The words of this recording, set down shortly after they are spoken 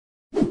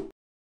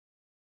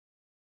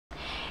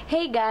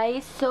Hey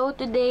guys! So,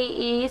 today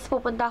is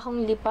pupunta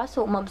akong lipa.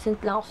 So,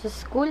 umabsent lang ako sa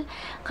school.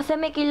 Kasi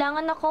may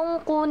kailangan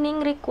akong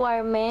kuning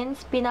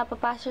requirements.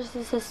 Pinapapasa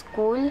sa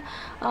school.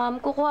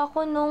 Kukuha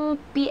ako nung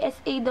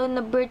PSA daw na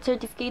birth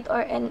certificate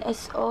or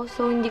NSO.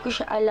 So, hindi ko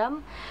siya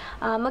alam.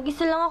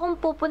 Mag-isa lang akong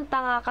pupunta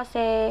nga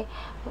kasi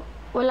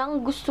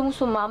walang gustong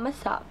sumama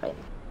sa akin.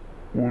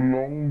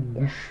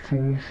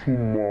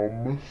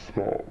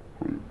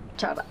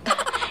 Charot.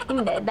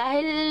 Hindi.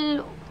 Dahil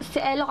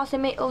si Elo kasi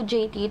may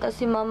OJT, tapos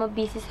si Mama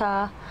busy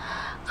sa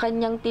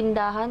kanyang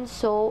tindahan.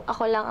 So,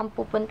 ako lang ang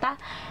pupunta.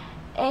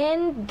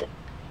 And,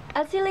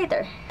 I'll see you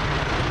later.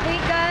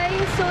 Hey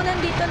guys! So,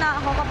 nandito na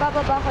ako.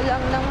 Kabababa ko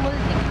lang ng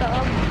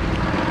multicab.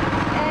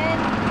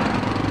 And,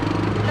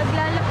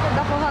 naglalakad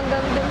ako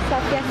hanggang dun sa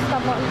Fiesta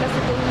Mall kasi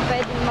dun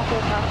pwedeng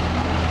makuha.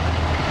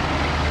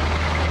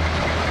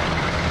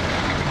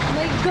 Oh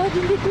my God!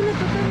 Hindi ko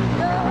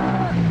natatanda!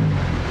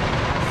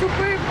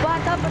 Super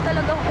bata pa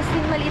talaga ako kasi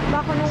maliit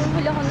pa ako nung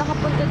huli ako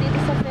nakapunta dito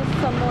sa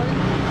Fiesta Mall.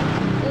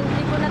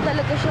 Hindi ko na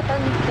talaga siya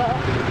tanda.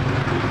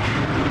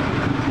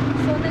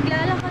 So,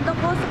 naglalakad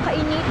ako sa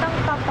kainitang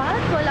tapat.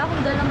 Wala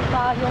akong dalang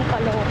payong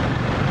kaloob.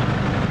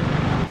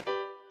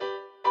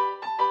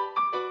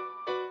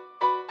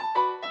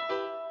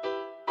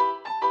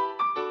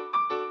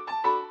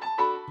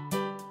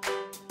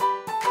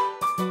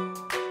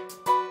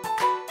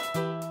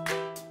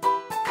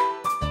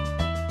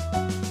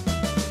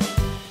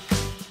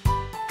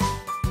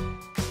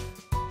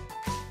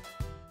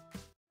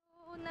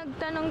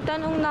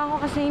 Nagtanong-tanong na ako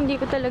kasi hindi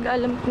ko talaga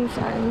alam kung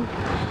saan.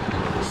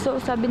 So,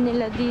 sabi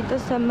nila dito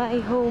sa my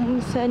home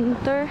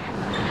center,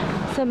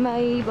 sa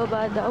may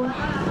baba daw.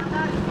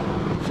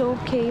 So,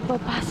 okay,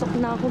 papasok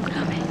na ako.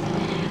 Grabe.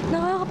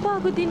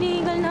 Nakakapagod.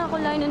 Hinihingal na ako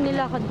lang ng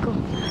nilakad ko.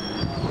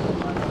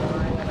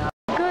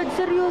 God,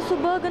 seryoso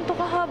ba? Ganito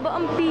kahaba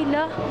ang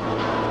pila?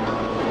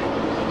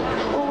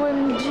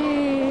 OMG.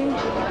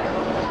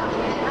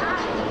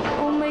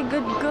 Oh my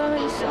God,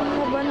 guys. Ang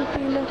haba ng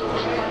pila.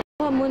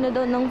 Muna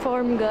daw ng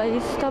form,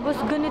 guys. Tapos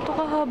ganito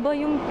kahaba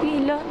yung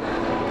pila.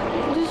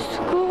 Diyos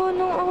ko,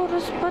 anong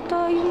oras pa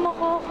tayo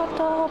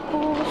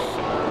makakatapos?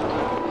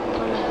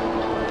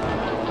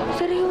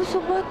 Seryoso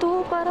ba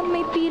to? Parang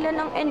may pila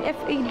ng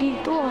NFA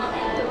dito ah.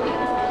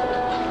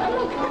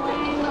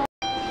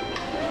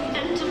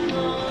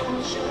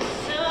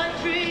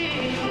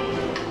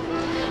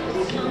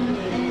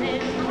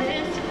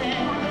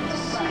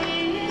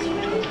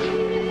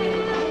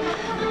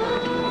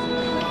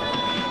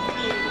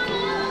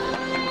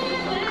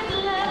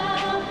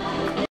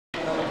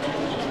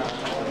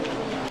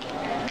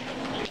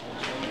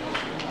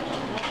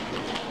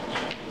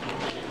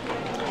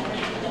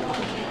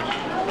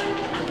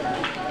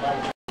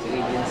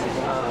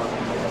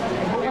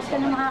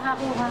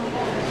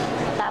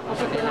 Tapos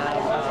ito na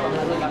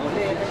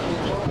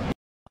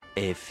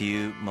A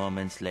few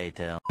moments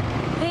later.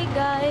 Hey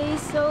guys!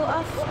 So,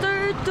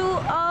 after 2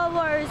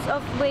 hours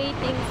of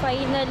waiting,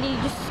 finally,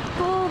 Diyos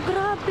ko,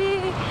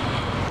 grabe!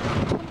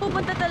 Kung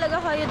pupunta talaga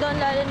kayo doon,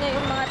 lalo na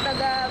yung mga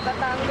taga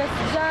Batangas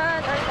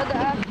dyan, or taga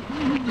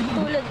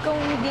tulad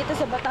kong dito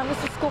sa Batangas,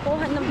 is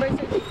kukuha ng birth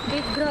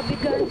certificate. Grabe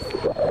guys!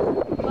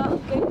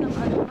 Baog kayo ng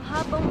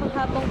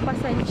mahabang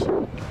pasensya.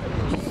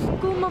 Diyos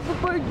ko,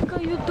 mababoard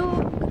kayo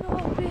doon.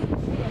 Grabe!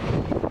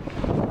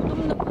 Gutom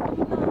na ako.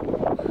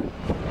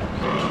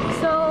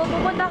 So,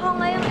 pupunta ako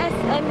ngayong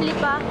SM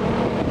Lipa.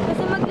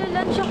 Kasi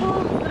magla-lunch ako.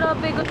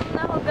 Grabe, gutom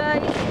na ako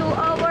guys. 2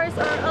 hours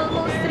or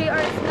almost 3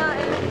 hours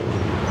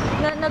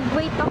na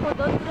nag-wait ako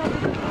doon.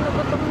 Grabe,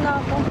 gutom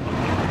na ako.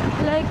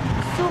 Like,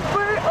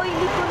 super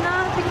oily ko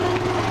na. Tingnan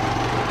nyo.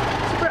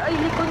 Super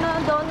oily ko na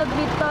daw.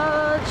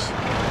 Nag-retouch.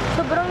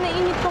 Sobrang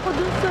nainit ako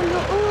dun sa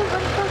loob.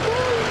 Ang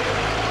tagal.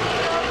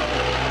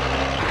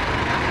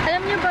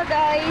 Alam nyo ba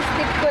guys,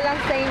 tip ko lang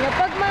sa inyo.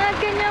 Pag mga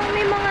ganyang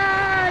may mga,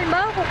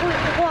 halimbawa,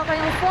 kukuha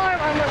kayong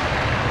form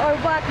or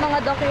what,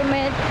 mga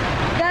document.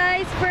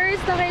 Guys,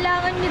 first na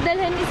kailangan nyo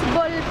dalhin is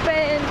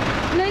ballpen.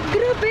 Like,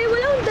 grabe,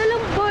 wala akong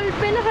dalang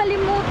ballpen.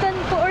 Nakalimutan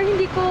ko or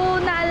hindi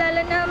ko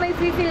naalala na may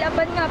fill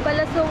upan nga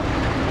pala. So,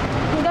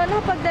 hanggang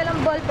ako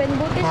pagdalang ballpen,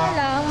 buti na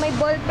lang, may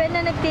ballpen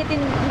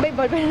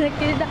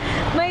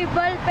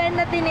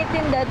na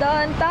tinitinda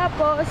doon.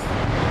 Tapos,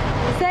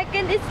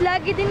 second is,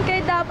 lagi din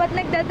kayo dapat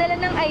nagdadala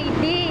ng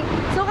ID.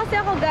 So, kasi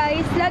ako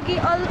guys, lagi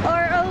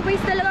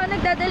always talaga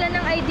nagdadala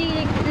ng ID,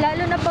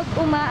 lalo na pag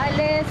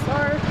umaalis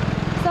or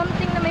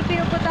something na may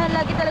pinupuntahan,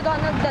 lagi talaga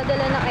ako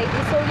nagdadala ng ID.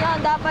 So, yan,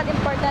 dapat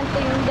importante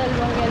yung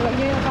dalawang yan. Huwag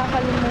nyo yung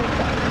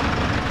kakalimutan.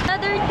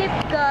 Another tip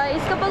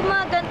guys, kapag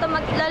mga ganito,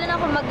 lalo na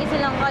kung mag-isa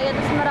lang kayo,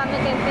 tapos marami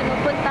kayong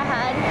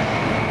pinupuntahan,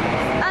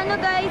 ano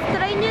guys,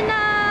 try nyo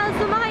na,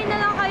 sumakay na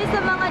lang kayo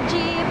sa mga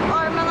jeep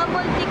or mga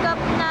multicab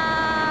na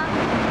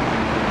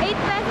 8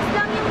 pesos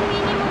lang yung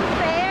minimum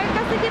fare.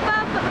 Kasi diba,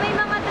 may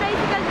mga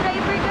tricycle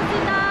driver kasi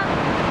na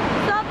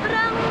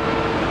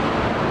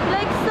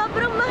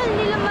sobrang mahal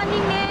nila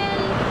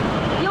maningil.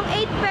 Yung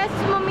 8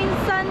 pesos mo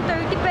minsan,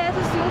 30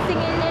 pesos yung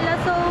singil nila.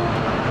 So,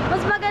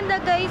 mas maganda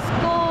guys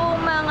kung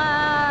mga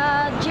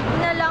jeep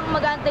na lang,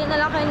 mag-antay na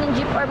lang kayo ng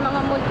jeep or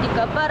mga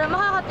multika para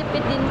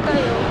makakatipid din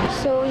kayo.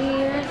 So,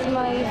 here's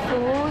my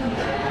food.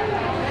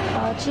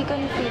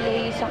 Chicken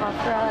fillet, saka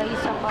fries,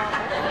 saka...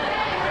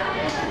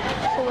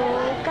 So,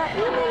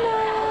 kain na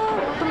lang.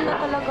 Gutom na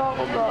talaga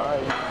ako,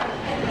 guys.